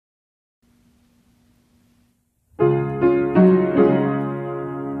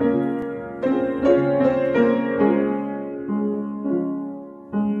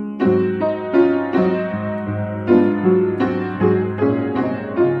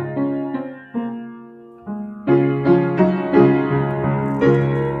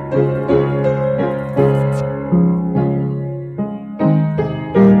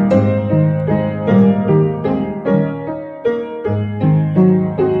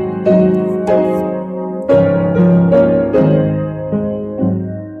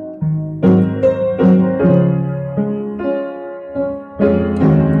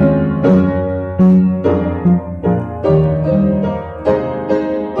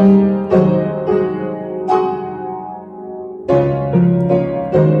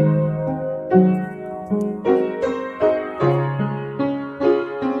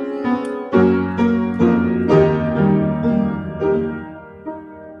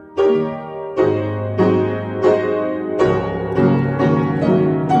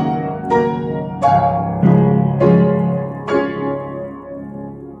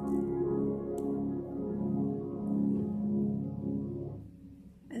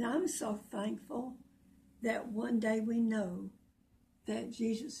I'm so thankful that one day we know that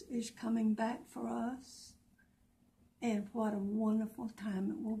Jesus is coming back for us. And what a wonderful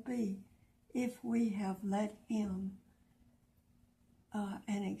time it will be if we have let him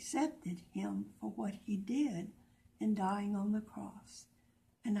and accepted him for what he did in dying on the cross.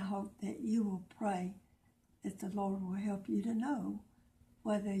 And I hope that you will pray that the Lord will help you to know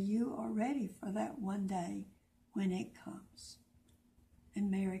whether you are ready for that one day when it comes. And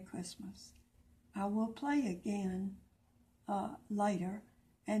Merry Christmas. I will play again later,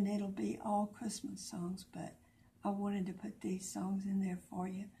 and it'll be all Christmas songs, but I wanted to put these songs in there for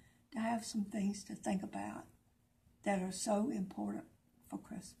you to have some things to think about that are so important for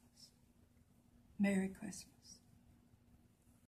Christmas. Merry Christmas.